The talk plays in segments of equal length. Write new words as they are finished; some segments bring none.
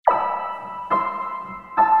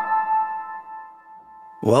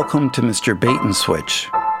Welcome to Mr. Bait and Switch.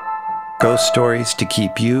 Ghost stories to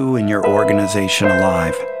keep you and your organization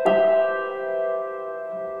alive.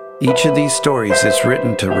 Each of these stories is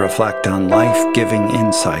written to reflect on life-giving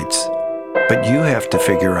insights, but you have to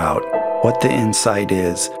figure out what the insight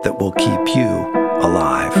is that will keep you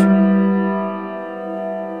alive.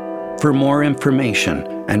 For more information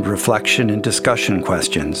and reflection and discussion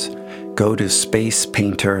questions, go to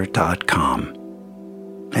spacepainter.com.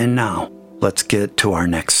 And now, let's get to our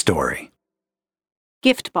next story.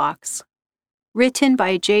 Gift Box, written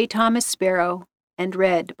by J. Thomas Sparrow and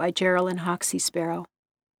read by Geraldine Hoxie Sparrow.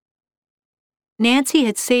 Nancy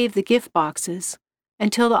had saved the gift boxes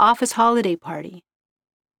until the office holiday party.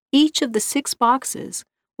 Each of the 6 boxes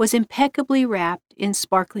was impeccably wrapped in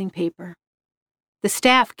sparkling paper. The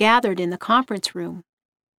staff gathered in the conference room.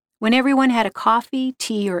 When everyone had a coffee,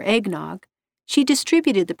 tea, or eggnog, she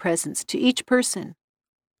distributed the presents to each person.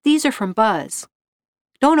 These are from Buzz.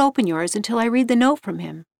 Don't open yours until I read the note from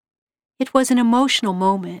him. It was an emotional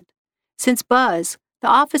moment, since Buzz, the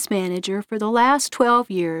office manager for the last 12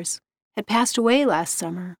 years, had passed away last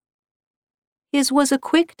summer. His was a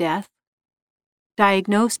quick death,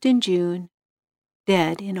 diagnosed in June,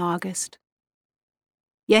 dead in August.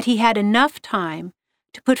 Yet he had enough time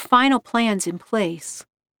to put final plans in place,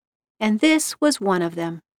 and this was one of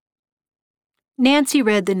them. Nancy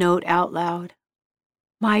read the note out loud.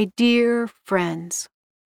 My dear friends,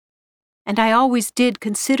 and I always did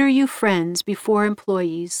consider you friends before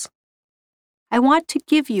employees. I want to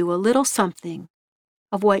give you a little something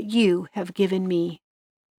of what you have given me.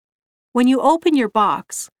 When you open your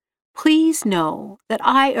box, please know that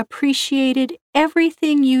I appreciated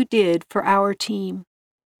everything you did for our team.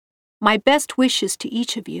 My best wishes to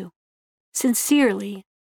each of you. Sincerely,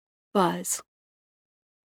 Buzz.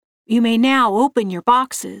 You may now open your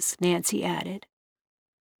boxes, Nancy added.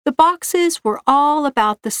 The boxes were all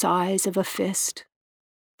about the size of a fist.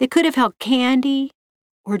 They could have held candy,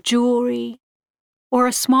 or jewelry, or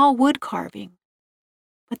a small wood carving,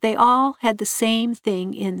 but they all had the same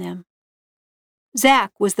thing in them.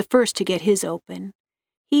 Zach was the first to get his open.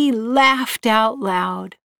 He laughed out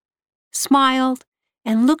loud, smiled,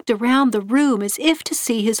 and looked around the room as if to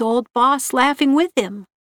see his old boss laughing with him,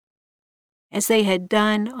 as they had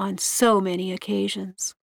done on so many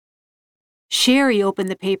occasions. Sherry opened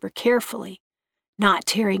the paper carefully, not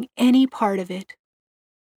tearing any part of it.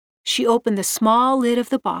 She opened the small lid of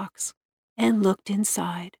the box and looked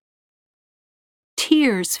inside.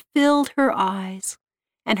 Tears filled her eyes,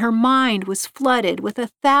 and her mind was flooded with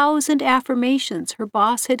 1,000 affirmations her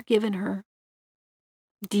boss had given her.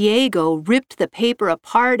 Diego ripped the paper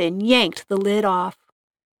apart and yanked the lid off.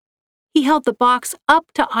 He held the box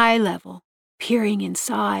up to eye level, peering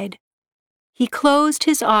inside. He closed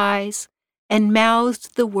his eyes and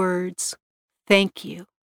mouthed the words, "Thank you,"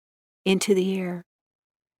 into the air.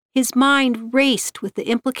 His mind raced with the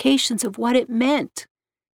implications of what it meant.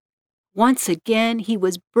 Once again, he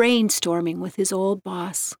was brainstorming with his old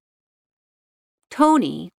boss.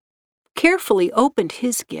 Tony carefully opened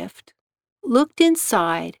his gift, looked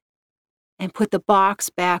inside, and put the box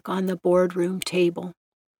back on the boardroom table.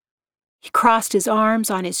 He crossed his arms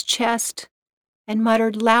on his chest and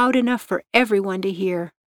muttered loud enough for everyone to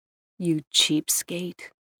hear, "You cheapskate."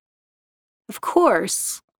 Of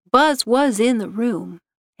course, Buzz was in the room,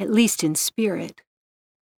 at least in spirit.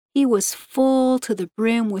 He was full to the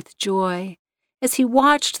brim with joy as he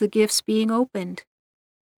watched the gifts being opened,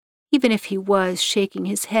 even if he was shaking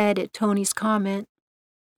his head at Tony's comment.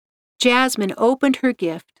 Jasmine opened her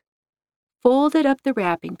gift, folded up the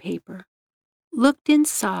wrapping paper, looked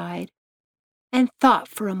inside, and thought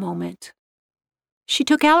for a moment. She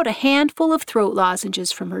took out a handful of throat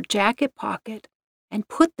lozenges from her jacket pocket and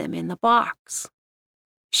put them in the box.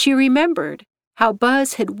 She remembered how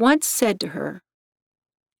Buzz had once said to her,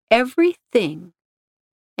 "Everything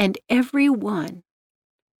and everyone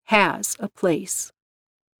has a place."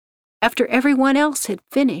 After everyone else had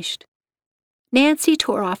finished, Nancy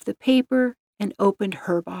tore off the paper and opened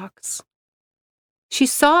her box. She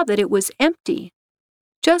saw that it was empty,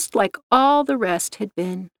 just like all the rest had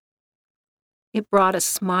been. It brought a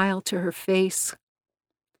smile to her face.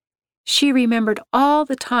 She remembered all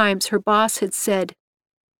the times her boss had said,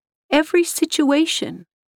 "Every situation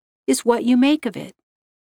is what you make of it."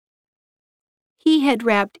 He had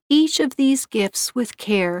wrapped each of these gifts with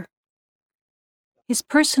care. His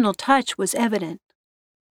personal touch was evident.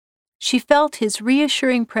 She felt his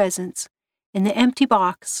reassuring presence in the empty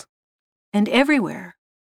box and everywhere.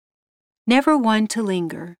 Never one to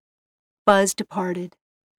linger, Buzz departed,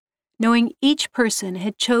 knowing each person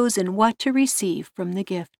had chosen what to receive from the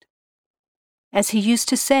gift. As he used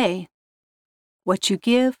to say, What you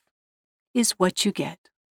give is what you get.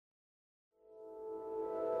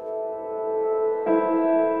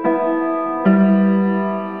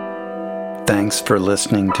 Thanks for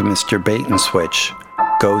listening to Mr. Bait and Switch,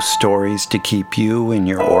 ghost stories to keep you and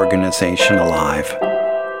your organization alive.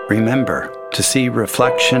 Remember, to see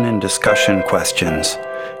reflection and discussion questions,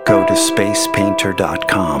 go to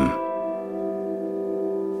spacepainter.com.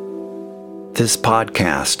 This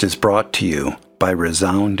podcast is brought to you by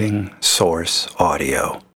Resounding Source Audio.